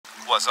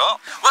What's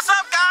up? What's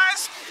up,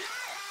 guys?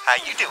 How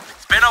you doing?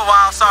 It's been a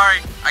while,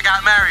 sorry. I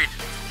got married.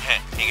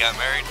 He got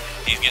married.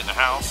 He's getting a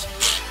house.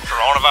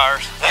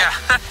 Coronavirus. Yeah,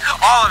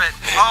 all of it.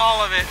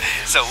 All of it.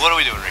 So what are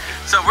we doing, Ricky?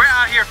 So we're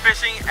out here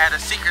fishing at a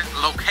secret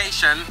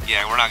location.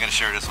 Yeah, we're not going to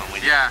share this one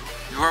with you. Yeah,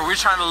 where we're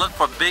trying to look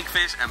for big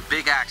fish and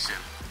big action.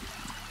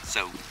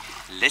 So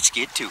let's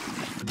get to it.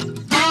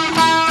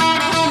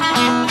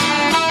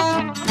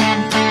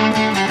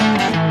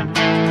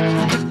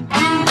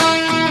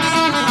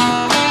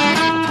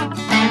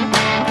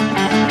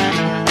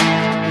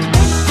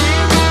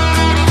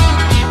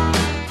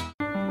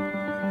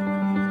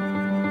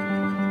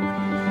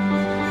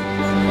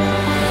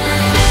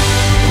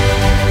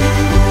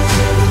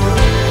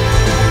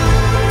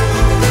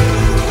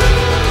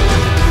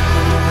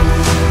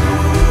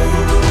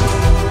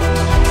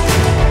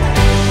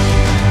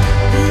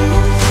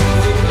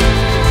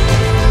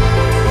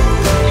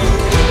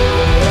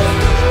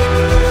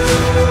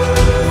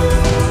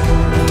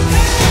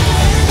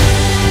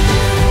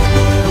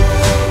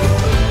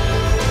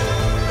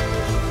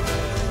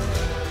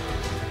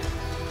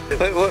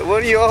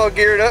 What are you all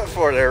geared up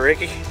for there,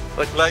 Ricky?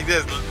 Like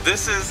this.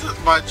 This is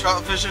my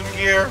trout fishing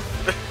gear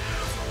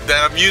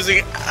that I'm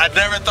using. I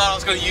never thought I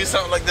was going to use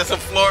something like this in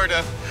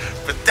Florida,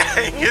 but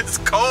dang, it's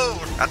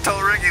cold. I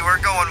told Ricky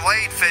we're going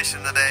wade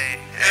fishing today,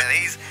 and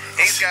he's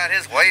got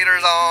his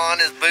waders on,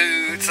 his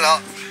boots, and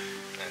all.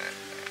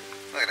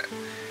 Look at that.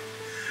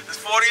 It's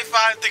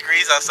 45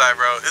 degrees outside,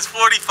 bro. It's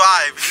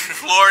 45 in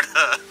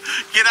Florida.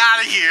 Get out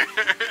of here.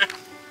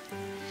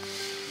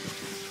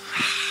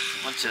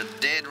 Bunch of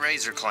dead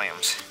razor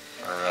clams.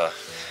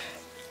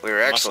 We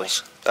were actually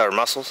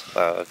mussels.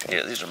 Oh, okay.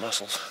 Yeah, these are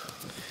mussels.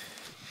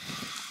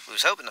 We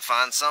was hoping to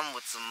find some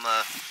with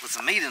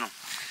some meat in them.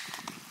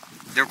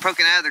 They're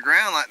poking out of the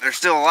ground like they're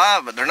still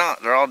alive, but they're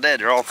not. They're all dead.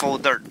 They're all full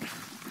of dirt.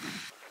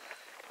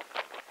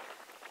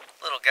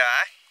 Little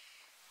guy.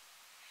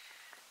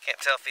 Can't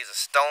tell if he's a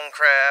stone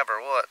crab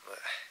or what, but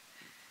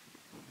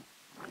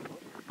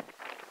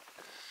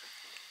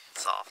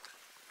soft.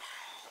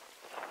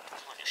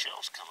 Looks like a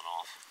shell's coming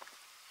off.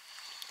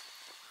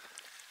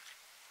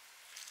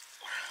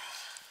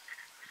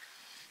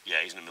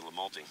 Yeah, he's in the middle of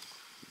molting.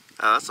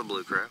 Oh, that's a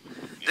blue crab.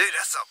 Yeah. Dude,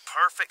 that's a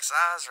perfect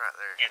size right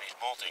there. And he's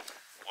molting,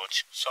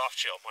 which soft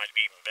shell might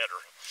be even better.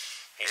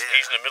 He's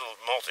in the middle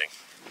of molting.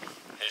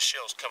 His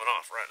shell's coming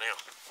off right now.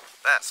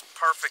 That's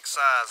perfect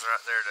size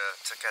right there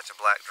to catch a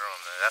black drum.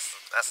 That's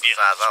the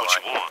size I like. That's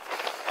what you want.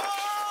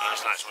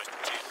 That's nice with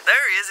you.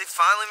 There he is. He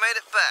finally made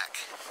it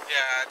back.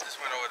 Yeah, I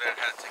just went over there and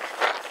had to take a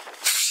breath.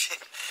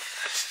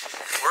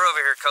 We're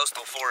over here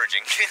coastal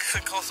foraging.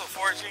 Coastal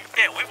Foraging?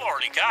 Yeah, we've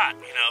already got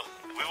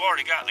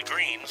the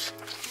greens.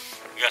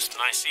 We got some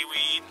nice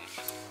seaweed.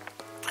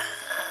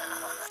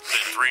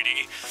 Bit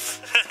 3D.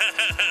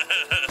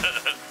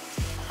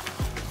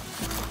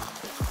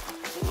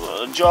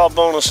 A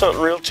jawbone of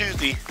something real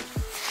toothy.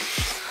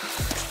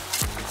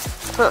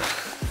 Huh.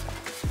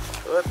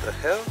 What the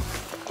hell?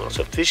 That's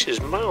a fish's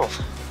mouth.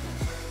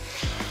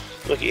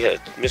 Look, he had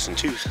a missing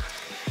tooth.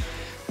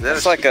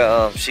 That's like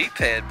a sheep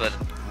head, but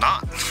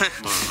not.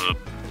 A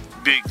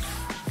big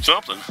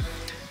something.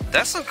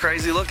 That's some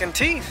crazy looking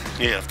teeth.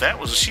 Yeah, if that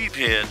was a sheep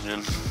head,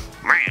 then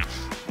man,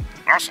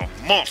 that's a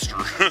monster.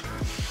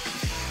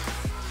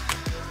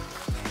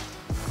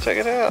 Check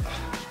it out.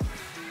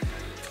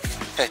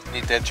 Hey,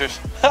 need dentures?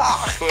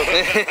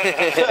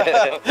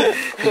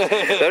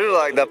 They're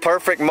like the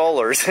perfect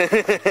molars.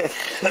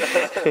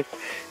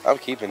 I'm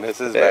keeping this.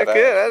 This is yeah, badass.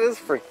 good. That is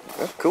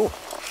that's cool.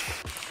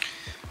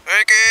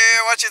 Ricky,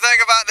 what you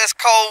think about this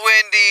cold,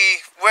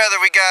 windy weather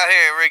we got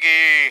here,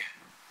 Ricky?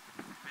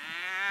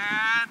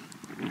 Man,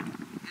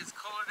 it's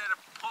colder than a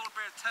polar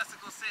bear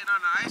testicle sitting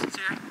on an ice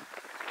chair.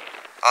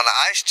 On the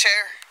ice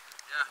chair?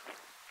 Yeah,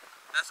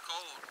 that's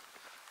cold.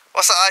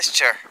 What's the ice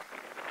chair? I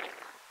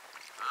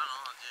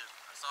don't know, dude.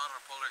 I saw it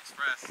on Polar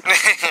Express.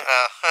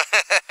 Oh.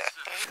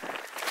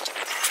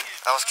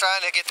 I was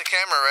trying to get the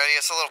camera ready.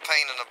 It's a little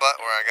pain in the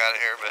butt where I got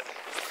it here, but...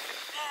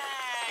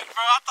 Dang,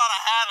 bro, I thought I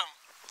had him.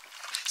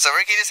 So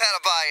Ricky just had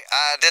a bite.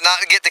 I did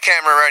not get the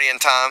camera ready in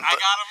time. I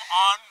got him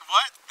on,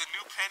 what? The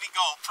new penny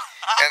gulp.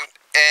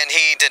 and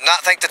he did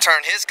not think to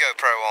turn his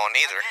GoPro on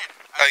either. I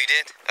did. Oh, you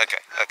did? Okay,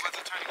 It okay.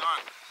 wasn't turning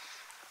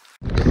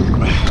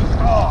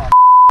on.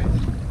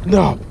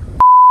 No.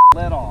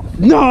 Let off.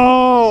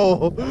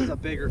 No. That was a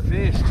bigger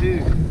fish,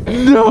 too.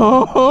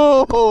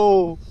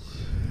 No.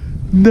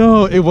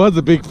 No, it was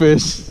a big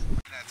fish.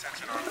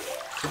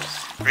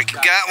 Ricky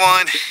got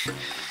one.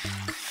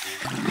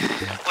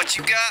 What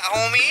you got,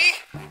 homie?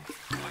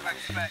 Look like a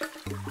speck.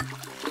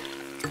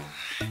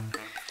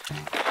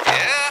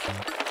 Yeah.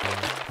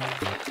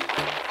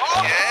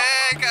 Oh.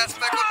 Yeah, got a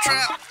speckled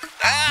trout.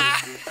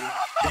 Ah.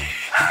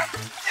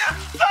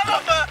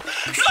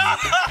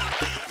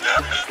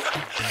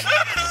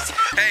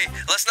 Hey,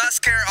 let's not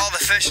scare all the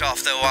fish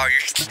off though while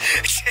you're...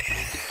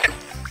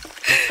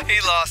 He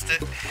lost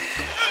it.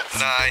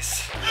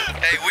 Nice.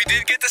 Hey, we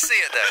did get to see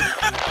it though.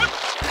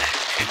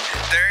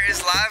 There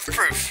is live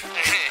proof.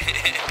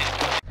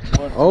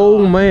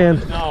 Oh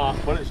man. No,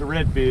 but it's a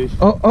redfish.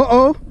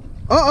 Oh,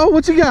 Uh-oh,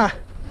 what you got?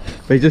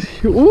 They just,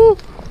 ooh,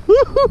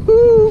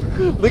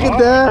 look at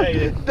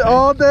that,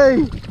 all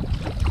day.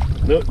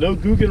 No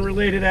Googan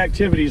related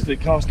activities that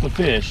cost the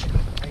fish.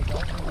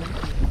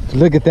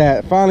 Look at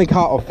that, finally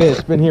caught a fish.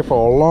 Been here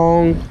for a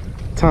long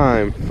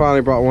time.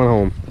 Finally brought one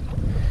home.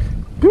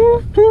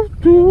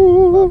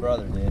 My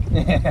brother did.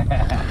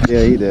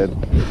 Yeah, he did.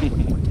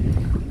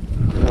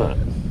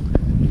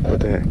 What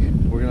the heck?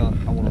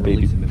 I want to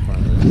release him in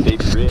front of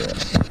this. Baby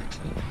red.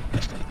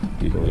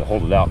 You're gonna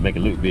hold it out and make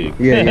it look big.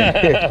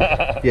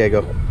 Yeah. Yeah,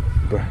 go.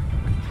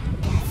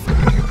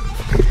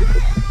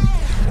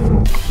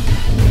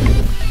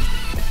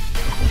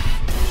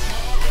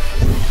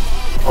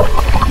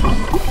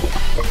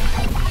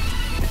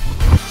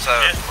 So,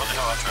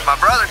 my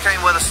brother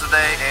came with us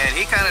today, and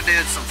he kind of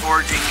did some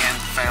foraging and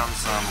found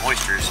some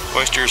oysters.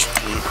 Oysters.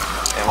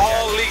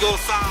 All legal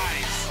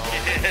size.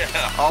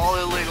 All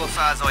illegal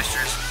size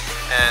oysters.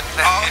 And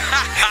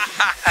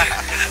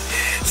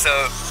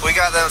so we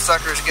got those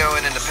suckers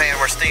going in the pan.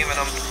 We're steaming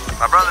them.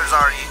 My brother's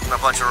already eaten a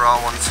bunch of raw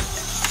ones.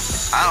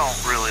 I don't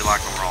really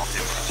like them raw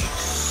too much.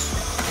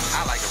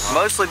 I like them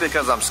raw. Mostly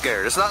because I'm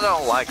scared. It's not that I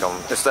don't like them.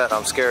 It's that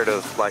I'm scared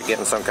of like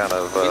getting some kind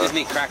of. You just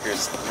need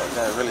crackers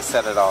to really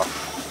set it off.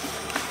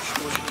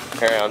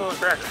 Here I am.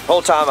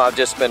 Whole time I've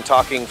just been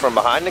talking from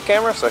behind the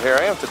camera, so here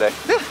I am today.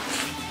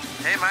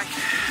 Hey, Mike.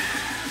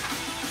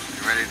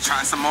 You ready to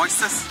try some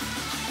oysters?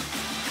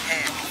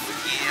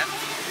 Yeah.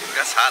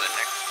 That's hot in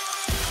there.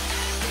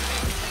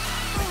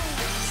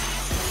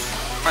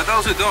 For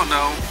those who don't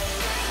know,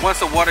 once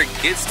the water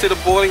gets to the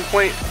boiling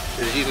point,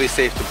 it's usually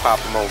safe to pop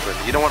them open.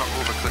 You don't want to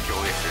overcook your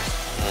oysters.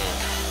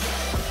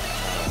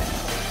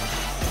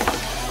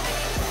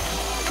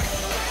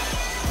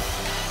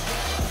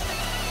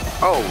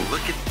 Oh,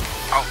 look at,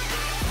 oh.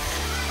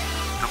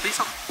 Don't be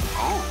so,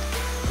 oh.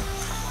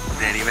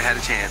 Didn't even have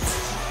a chance.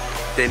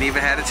 Didn't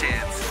even have a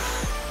chance.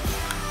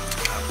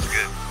 That was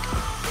good.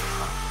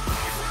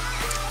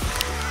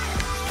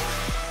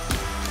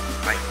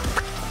 Like,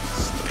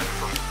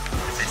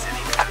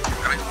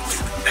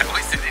 that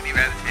oyster didn't even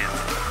have a chance.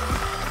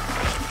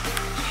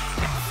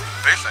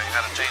 Fish ain't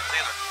had a chance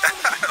either.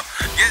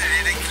 Yeah,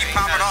 they didn't keep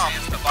popping off.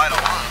 It's the bite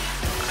on one.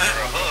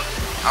 Or a hook.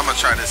 I'm gonna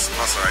try this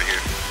mussel right here.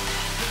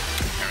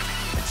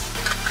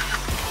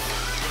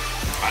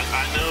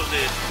 I know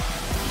that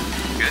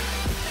Good.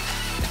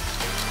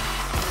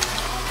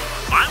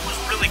 mine was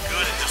really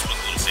good. It just was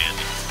a little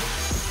sandy.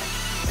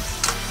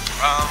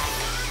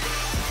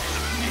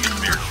 You get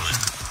the beard on it.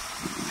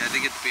 Had to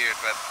get the beard,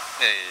 but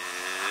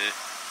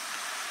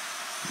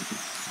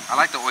I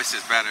like the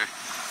oysters better.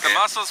 The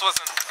mussels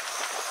wasn't,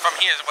 from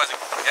here, it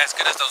wasn't as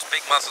good as those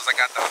big mussels I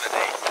got the other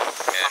day.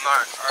 From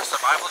our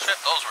survival trip,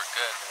 those were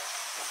good.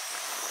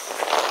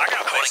 I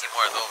got I want to get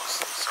more of those,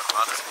 so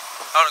honestly.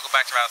 I want to go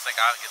back to where I was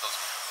thinking I would get those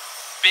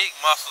big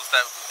mussels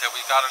that we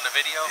got in the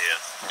video.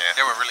 Yeah.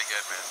 They were really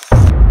good,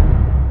 man.